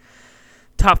looking at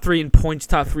top 3 in points,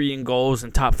 top 3 in goals,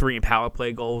 and top 3 in power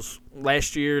play goals.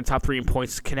 Last year, top 3 in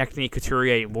points, Konechny,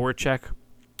 Couturier, and Voracek.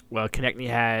 Well, Konechny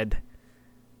had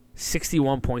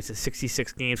 61 points in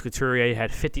 66 games. Couturier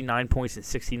had 59 points in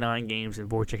 69 games, and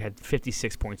Voracek had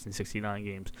 56 points in 69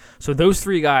 games. So those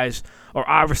 3 guys are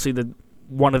obviously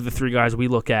one of the 3 guys we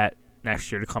look at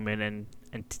next year to come in and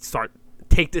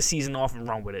take this season off and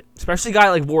run with it. Especially a guy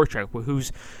like Voracek,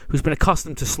 who's been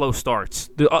accustomed to slow starts.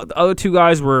 The other 2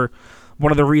 guys were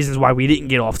one of the reasons why we didn't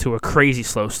get off to a crazy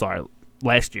slow start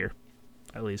last year,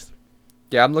 at least.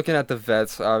 Yeah, I'm looking at the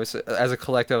vets, obviously. As a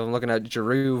collective, I'm looking at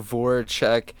Giroux,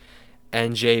 Voracek,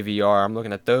 and JVR. I'm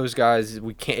looking at those guys.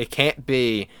 It can't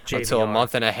be JVR until a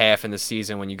month and a half in the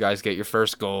season when you guys get your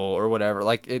first goal or whatever.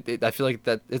 Like, I feel like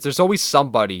there's always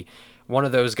somebody, one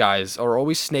of those guys, are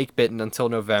always snake bitten until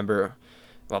November.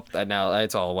 Well, now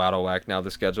it's all out of whack now,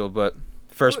 the schedule, but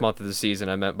first month of the season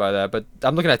I meant by that. But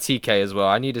I'm looking at TK as well.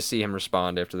 I need to see him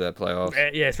respond after that playoff.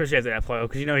 Yeah, especially after that playoff,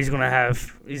 because he's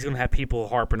gonna have people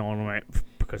harping on him, right,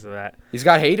 because of that. He's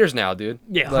got haters now, dude.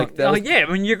 Yeah, I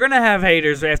mean, you're gonna have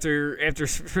haters after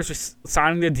first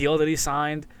signing the deal that he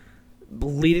signed,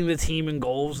 leading the team in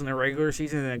goals in the regular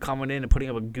season, and then coming in and putting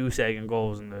up a goose egg in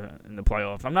goals in the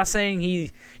playoff. I'm not saying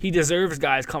he deserves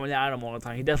guys coming at him all the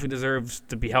time. He definitely deserves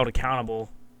to be held accountable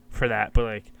for that, but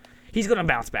like, he's gonna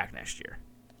bounce back next year,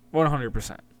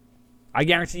 100%. I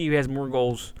guarantee you he has more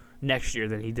goals next year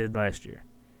than he did last year.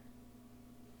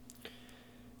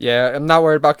 Yeah, I'm not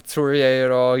worried about Couturier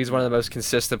at all. He's one of the most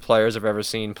consistent players I've ever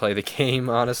seen play the game,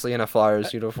 honestly, in a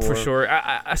Flyers uniform. For sure.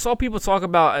 I saw people talk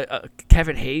about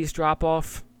Kevin Hayes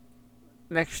drop-off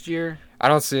next year. I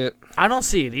don't see it. I don't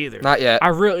see it either. Not yet.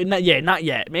 Not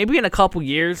yet. Maybe in a couple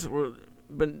years,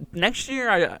 but next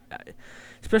year,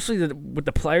 especially with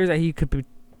the players that he could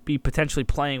be potentially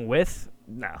playing with,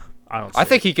 no, I don't see I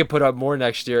think he could put up more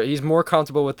next year. He's more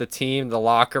comfortable with the team, the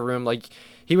locker room. Like,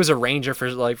 he was a Ranger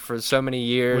for so many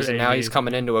years, and now he's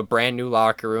coming into a brand new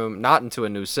locker room, not into a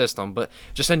new system, but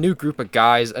just a new group of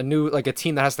guys, a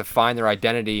team that has to find their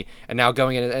identity. And now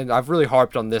going in, and I've really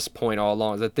harped on this point all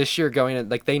along, that this year going in,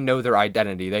 like, they know their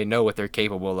identity, they know what they're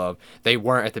capable of. They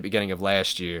weren't at the beginning of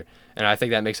last year, and I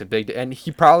think that makes a big. And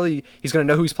he's going to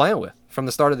know who he's playing with from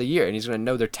the start of the year, and he's going to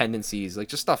know their tendencies, like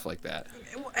just stuff like that.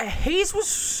 Hayes was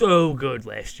so good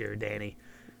last year, Danny.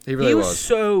 He really was.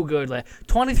 So good.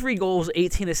 23 goals,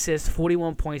 18 assists,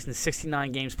 41 points in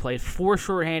 69 games played, 4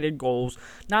 shorthanded goals,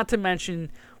 not to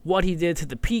mention what he did to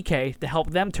the PK to help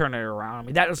them turn it around. I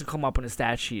mean, that doesn't come up in the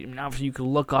stat sheet. I mean, obviously you can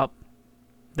look up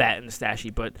that in the stat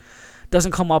sheet, but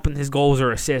doesn't come up in his goals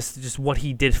or assists, just what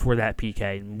he did for that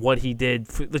PK and what he did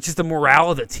for just the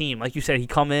morale of the team. Like you said, he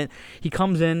comes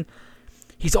in,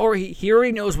 he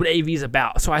already knows what AV is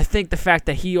about. So I think the fact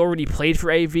that he already played for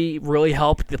AV really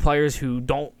helped the players who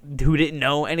didn't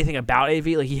know anything about AV.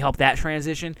 Like, he helped that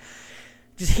transition.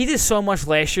 He did so much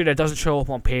last year that doesn't show up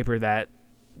on paper that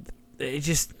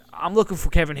I'm looking for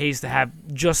Kevin Hayes to have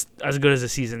just as good as a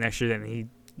season next year than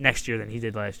he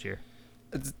did last year.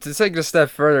 To take it a step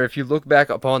further, if you look back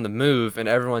upon the move and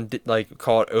everyone did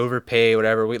call it overpay,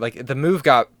 whatever, the move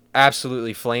got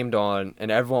absolutely flamed on,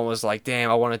 and everyone was like, "Damn,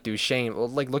 I want to do Shane." Well,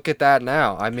 look at that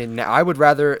now. I mean, I would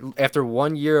rather, after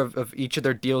 1 year of each of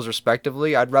their deals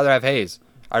respectively, I'd rather have Hayes.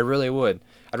 I really would.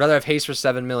 I'd rather have Hayes for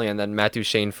 $7 million than Matt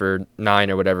Duchene for $9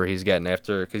 million or whatever he's getting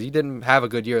after, because he didn't have a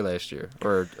good year last year,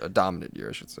 or a dominant year,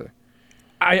 I should say.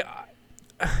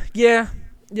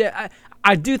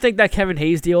 I do think that Kevin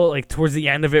Hayes deal, towards the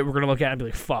end of it, we're going to look at it and be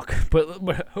like, fuck.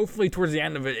 But hopefully towards the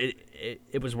end of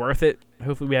it was worth it.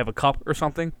 Hopefully we have a cup or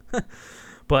something.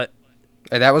 But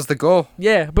And that was the goal.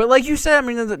 Yeah, but like you said, I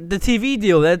mean, the TV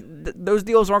deal, those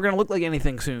deals aren't going to look like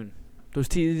anything soon. The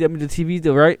TV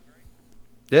deal, right?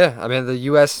 Yeah, I mean, the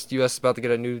U.S. is about to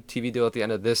get a new TV deal at the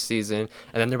end of this season,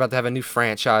 and then they're about to have a new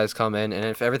franchise come in, and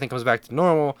if everything comes back to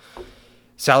normal,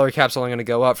 salary cap's only going to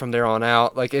go up from there on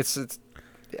out.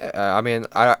 I mean,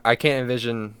 I can't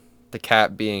envision the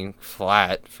cap being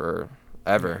flat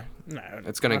forever. No,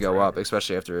 it's going to go up,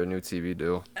 especially after a new TV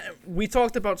deal. We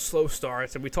talked about slow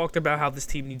starts, and we talked about how this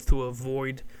team needs to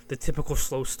avoid the typical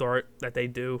slow start that they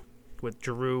do with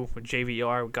Giroux, with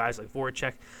JVR, with guys like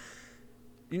Voracek.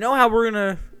 You know how we're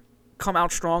going to come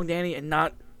out strong, Danny, and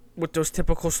not with those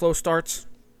typical slow starts?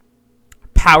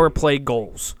 Power play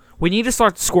goals. We need to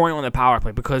start scoring on the power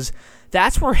play because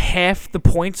that's where half the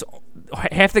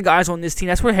guys on this team,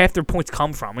 that's where half their points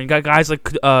come from. You got guys like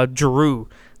Giroux,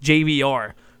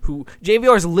 JVR, who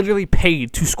JVR is literally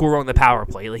paid to score on the power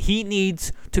play. Like, he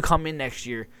needs to come in next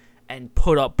year and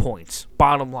put up points,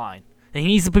 bottom line. And he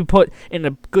needs to be put in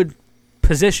a good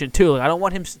position, too. Like, I don't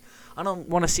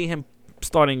want to see him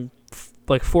starting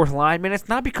fourth line minutes,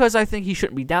 not because I think he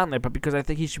shouldn't be down there, but because I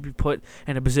think he should be put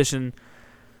in a position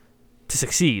to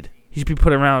succeed. He should be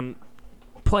put around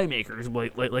playmakers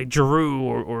like Giroux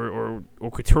or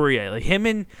Couturier. Like him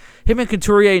and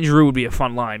Couturier and Giroux would be a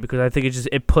fun line because I think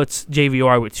it puts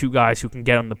JVR with two guys who can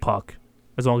get him the puck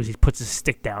as long as he puts his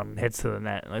stick down and heads to the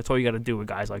net. That's all you got to do with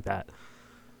guys like that.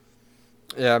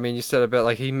 Yeah, I mean, you said a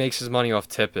bit he makes his money off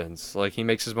tip-ins. He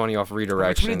makes his money off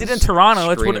redirections. That's what he did in Toronto.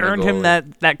 That's what earned him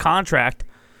that contract.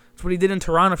 That's what he did in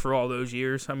Toronto for all those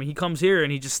years. I mean, he comes here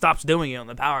and he just stops doing it on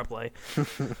the power play.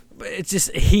 But it's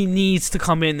just he needs to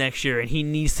come in next year and he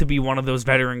needs to be one of those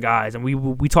veteran guys. And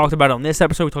we talked about it on this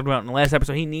episode. We talked about it in the last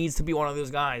episode. He needs to be one of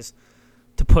those guys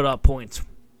to put up points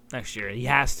next year. He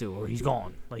has to, or he's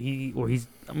gone.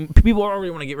 People already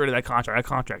want to get rid of that contract. That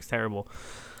contract's terrible.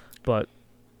 But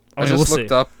I just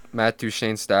looked up Matt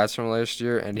Duchene's stats from last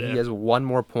year, and he has one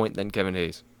more point than Kevin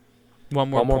Hayes. One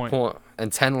more point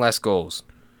and 10 less goals.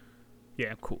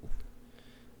 Yeah, cool.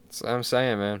 That's what I'm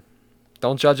saying, man.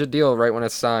 Don't judge a deal right when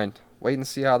it's signed. Wait and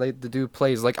see how the dude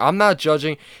plays. I'm not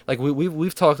judging.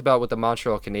 We've talked about with the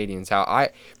Montreal Canadiens how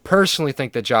I personally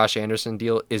think the Josh Anderson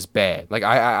deal is bad.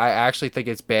 I actually think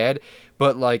it's bad,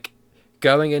 but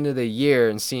going into the year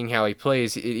and seeing how he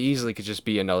plays, it easily could just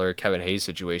be another Kevin Hayes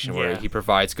situation where he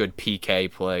provides good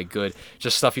PK play, good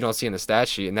just stuff you don't see in the stat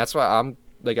sheet, and that's why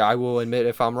I will admit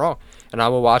if I'm wrong, and I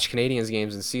will watch Canadiens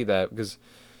games and see that because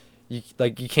you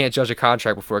can't judge a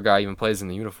contract before a guy even plays in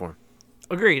the uniform.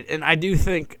 Agreed, and I do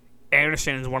think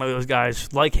Anderson is one of those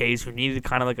guys like Hayes who needed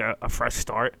kind of a fresh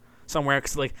start somewhere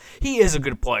because he is a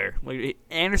good player.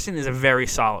 Anderson is a very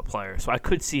solid player, so I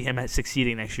could see him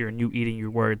succeeding next year and you eating your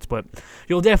words, but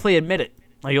you'll definitely admit it.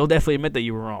 You'll definitely admit that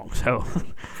you were wrong. So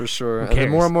for sure. And the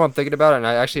more and more I'm thinking about it, and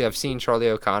I actually have seen Charlie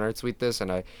O'Connor tweet this, and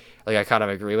I kind of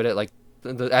agree with it.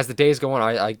 As the days go on,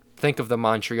 I think of the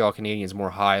Montreal Canadiens more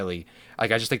highly. I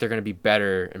just think they're going to be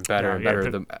better and better and better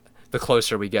the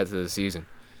closer we get to the season.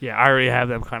 Yeah, I already have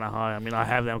them kind of high. I mean, I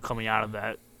have them coming out of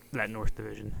that North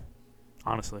Division,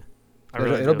 honestly.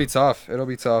 It'll be tough. It'll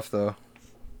be tough, though.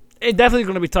 It's definitely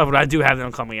going to be tough, but I do have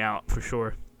them coming out for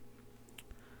sure.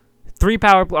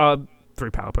 3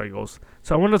 power play goals.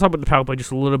 So I wanted to talk about the power play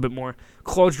just a little bit more.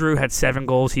 Claude Giroux had 7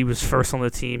 goals. He was first on the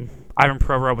team. Ivan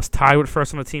Provorov was tied with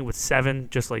first on the team with 7,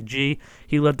 just like G.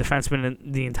 He led defensemen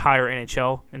in the entire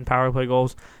NHL in power play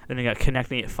goals. Then he got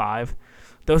connecting at 5.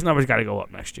 Those numbers got to go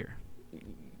up next year.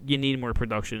 You need more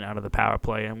production out of the power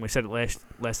play. And we said it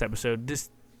last episode, this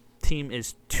team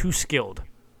is too skilled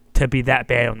to be that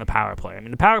bad on the power play. I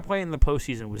mean, the power play in the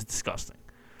postseason was disgusting.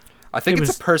 I think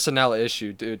it's a personnel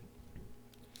issue, dude.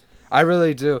 I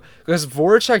really do. Because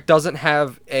Voracek doesn't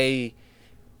have a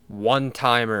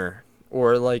one-timer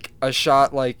or, like, a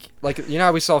shot like you know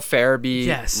how we saw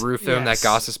Farabee roof him, that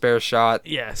Gostisbehere shot?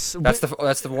 Yes. That's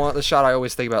the shot I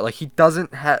always think about. Like, he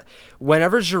doesn't have...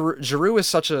 Whenever Giroux is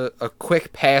such a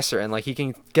quick passer and, like, he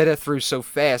can get it through so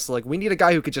fast, like, we need a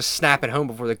guy who could just snap it home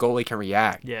before the goalie can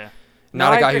react. Yeah.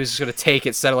 Not a guy who's just going to take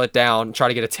it, settle it down, try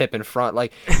to get a tip in front.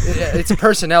 Like, it's a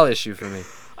personnel issue for me.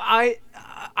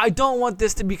 I don't want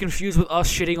this to be confused with us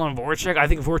shitting on Voracek. I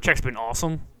think Voracek's been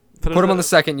awesome. Put him on the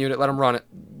second unit. Let him run it.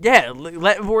 Yeah,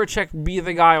 let Voracek be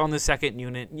the guy on the second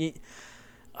unit.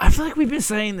 I feel like we've been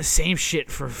saying the same shit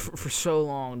for so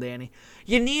long, Danny.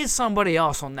 You need somebody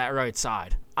else on that right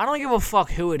side. I don't give a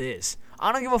fuck who it is.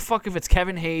 I don't give a fuck if it's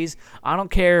Kevin Hayes. I don't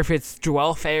care if it's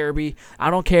Joel Farabee. I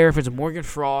don't care if it's Morgan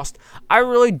Frost. I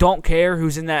really don't care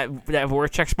who's in that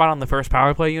Voracek spot on the first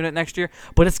power play unit next year,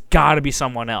 but it's got to be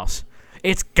someone else.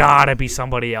 It's got to be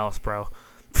somebody else, bro,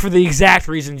 for the exact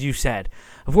reasons you said.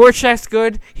 Voracek's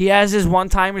good. He has his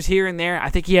one-timers here and there. I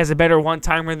think he has a better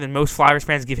one-timer than most Flyers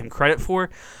fans give him credit for.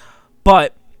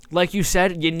 But, like you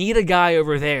said, you need a guy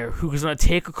over there who's going to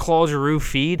take a Claude Giroux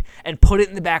feed and put it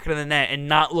in the back of the net and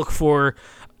not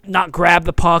grab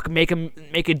the puck, make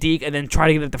a deke, and then try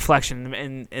to get a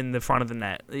deflection in the front of the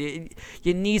net.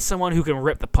 You need someone who can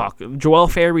rip the puck. Joel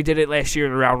Farabee did it last year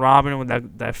in the round robin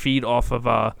with that feed off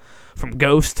of from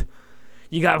Ghost.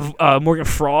 You got Morgan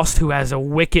Frost, who has a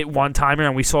wicked one-timer,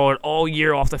 and we saw it all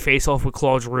year off the face-off with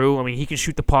Claude Giroux. I mean, he can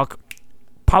shoot the puck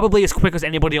probably as quick as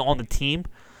anybody on the team.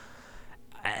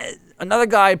 Another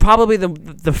guy, probably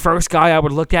the first guy I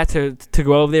would look at to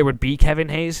go over there would be Kevin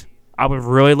Hayes. I would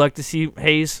really like to see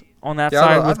Hayes on that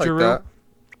side with Giroux. That.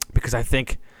 Because I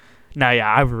think,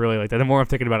 I would really like that. The more I'm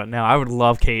thinking about it now, I would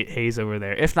love Hayes over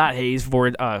there. If not Hayes,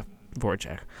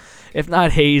 Voracek. If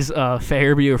not Hayes,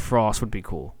 Farabee or Frost would be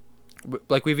cool.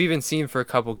 Like we've even seen for a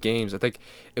couple games, I think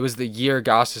it was the year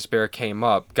Gostisbehere came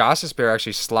up. Gostisbehere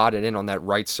actually slotted in on that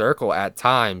right circle at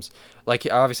times. Like,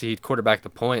 obviously, he'd quarterback the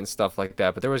point and stuff like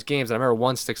that. But there was games, and I remember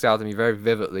one sticks out to me very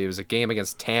vividly. It was a game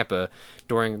against Tampa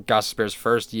during Gostisbehere's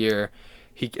first year.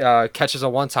 He catches a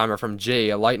one-timer from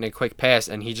G, a lightning quick pass,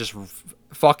 and he just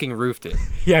fucking roofed it.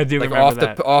 Yeah, I do remember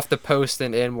that. Off the post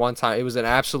and in one time. It was an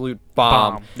absolute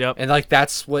bomb. Yep. And, like,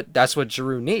 that's what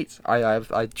Giroux needs.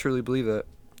 I truly believe that.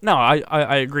 No,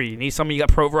 I agree. You need somebody. You got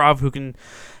Provorov who can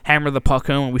hammer the puck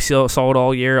home, and we saw it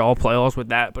all year, all playoffs with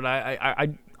that. But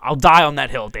I'll die on that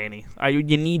hill, Danny. You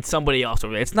need somebody else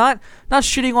over there. It's not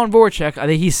shitting on Voracek. I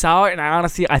think he's solid, and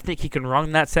I think he can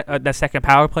run that second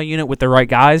power play unit with the right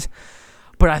guys.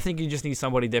 But I think you just need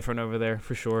somebody different over there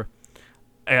for sure.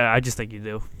 I just think you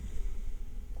do.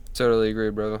 Totally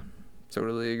agree, brother.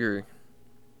 Totally agree.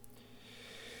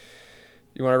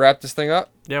 You want to wrap this thing up?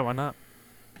 Yeah, why not?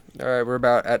 All right, we're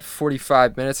about at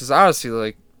 45 minutes. It's honestly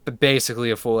like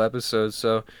basically a full episode,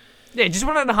 so... Yeah, just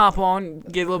wanted to hop on,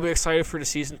 get a little bit excited for the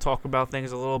season, talk about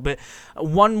things a little bit.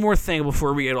 One more thing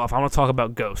before we get off. I want to talk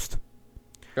about Ghost.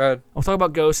 Go ahead. I'll talk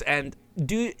about Ghost, and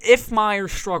if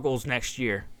Myers struggles next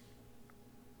year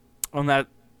on that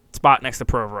spot next to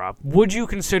Provorov, would you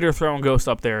consider throwing Ghost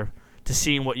up there to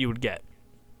see what you would get?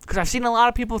 Because I've seen a lot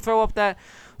of people throw out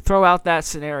that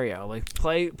scenario, like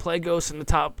play Ghost in the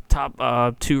top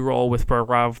 2 role with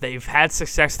Provorov. They've had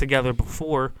success together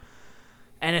before,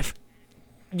 and if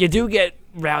you do get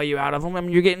value out of him, I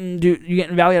mean, you're getting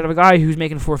value out of a guy who's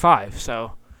making 4-5.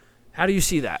 So, how do you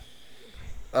see that?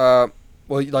 Well,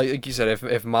 like you said,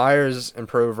 if Myers and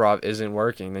Provorov isn't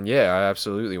working, then yeah, I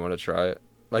absolutely want to try it.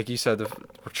 Like you said,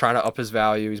 we're trying to up his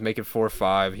value. He's making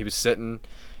 4-5. He was sitting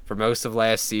for most of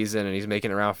last season, and he's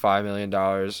making around $5 million.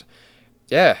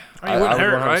 Yeah, I would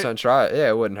 100% right? Try it. Yeah,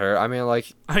 it wouldn't hurt. I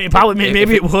mean, probably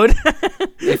maybe it would.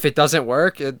 If it doesn't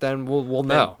work, then we'll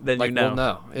know. Then we'll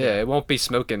know. Yeah, it won't be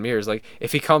smoke and mirrors. Like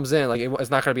if he comes in, like it's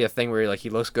not gonna be a thing where he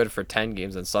looks good for 10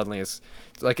 games and suddenly it's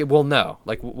like we'll know.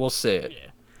 Like we'll see it. Yeah.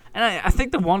 And I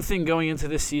think the one thing going into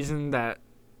this season that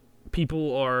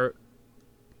people are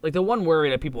like the one worry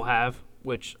that people have,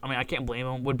 which I mean I can't blame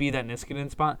them, would be that Niskanen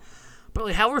spot. But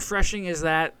like how refreshing is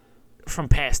that from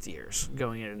past years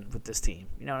going in with this team?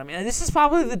 You know what I mean? And this is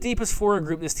probably the deepest forward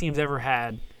group this team's ever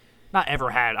had Not ever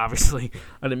had, obviously.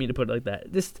 I didn't mean to put it like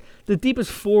that. The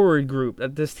deepest forward group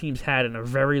that this team's had in a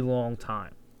very long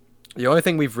time. The only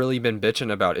thing we've really been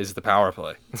bitching about is the power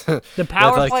play. The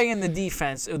power play and the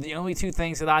defense are the only two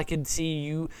things that I could see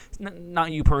you,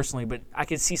 not you personally, but I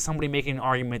could see somebody making an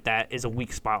argument that is a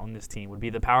weak spot on this team would be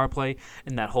the power play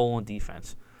and that hole in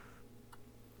defense.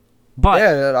 But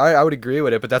yeah, I would agree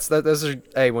with it. But that's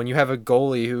hey, when you have a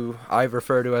goalie who I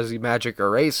refer to as the magic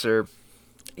eraser.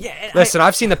 Yeah, listen,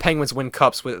 I've seen the Penguins win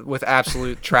cups with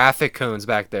absolute traffic cones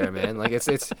back there, man. Like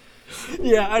it's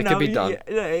yeah, I know. It could be done.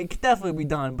 Yeah, it could definitely be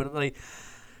done, but like,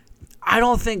 I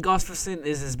don't think Gustafsson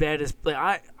is as bad as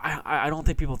like I don't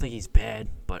think people think he's bad,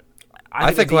 but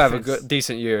I think he'll have a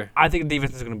decent year. I think the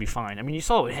defense is going to be fine. I mean, you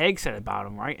saw what Haig said about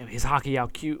him, right? His hockey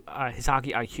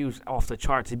IQ's off the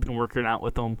charts. He's been working out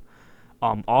with them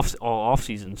all off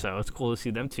season, so it's cool to see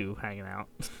them two hanging out.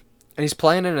 And he's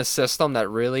playing in a system that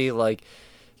really like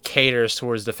caters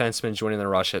towards defensemen joining the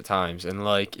rush at times, and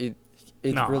like it's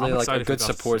really like a good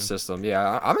support system.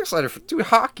 Yeah, I'm excited for. Dude,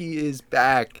 hockey is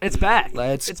back. It's back.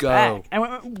 Let's go. Back.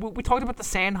 And we talked about the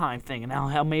Sanheim thing and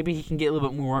how maybe he can get a little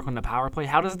bit more work on the power play.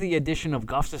 How does the addition of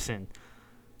Gustafsson,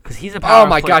 because he's a power play. Oh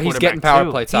my God, he's getting power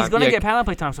play time. He's gonna get power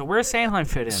play time. So where's Sanheim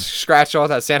fit in? Scratch all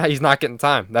that. Sanheim, he's not getting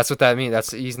time. That's what that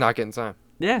means. He's not getting time.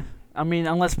 Yeah, I mean,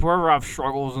 unless Provorov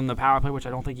struggles in the power play, which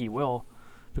I don't think he will,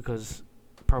 because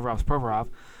Provorov's Provorov.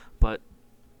 But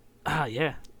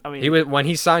yeah. I mean, when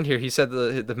he signed here, he said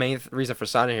the main reason for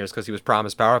signing here is because he was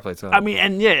promised power play time. I mean,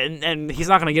 and he's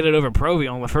not going to get it over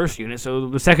Provy on the first unit, so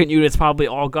the second unit's probably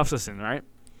all Gustafsson, right?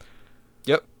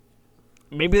 Yep.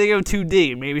 Maybe they go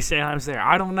 2D. Maybe Sanheim's there.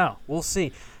 I don't know. We'll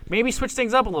see. Maybe switch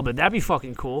things up a little bit. That'd be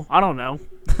fucking cool. I don't know.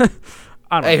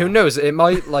 Hey, who knows? It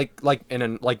might like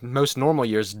in most normal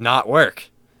years not work.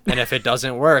 And if it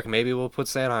doesn't work, maybe we'll put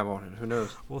Sanheim on it. Who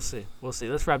knows? We'll see.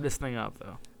 Let's wrap this thing up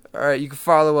though. All right, you can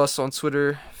follow us on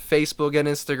Twitter, Facebook, and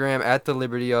Instagram at The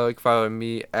Liberty O. You can follow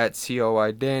me at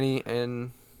COI Danny,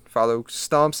 and follow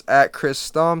Stumps at Chris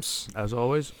Stumps. As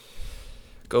always,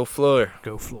 go Floor.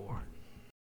 Go Floor.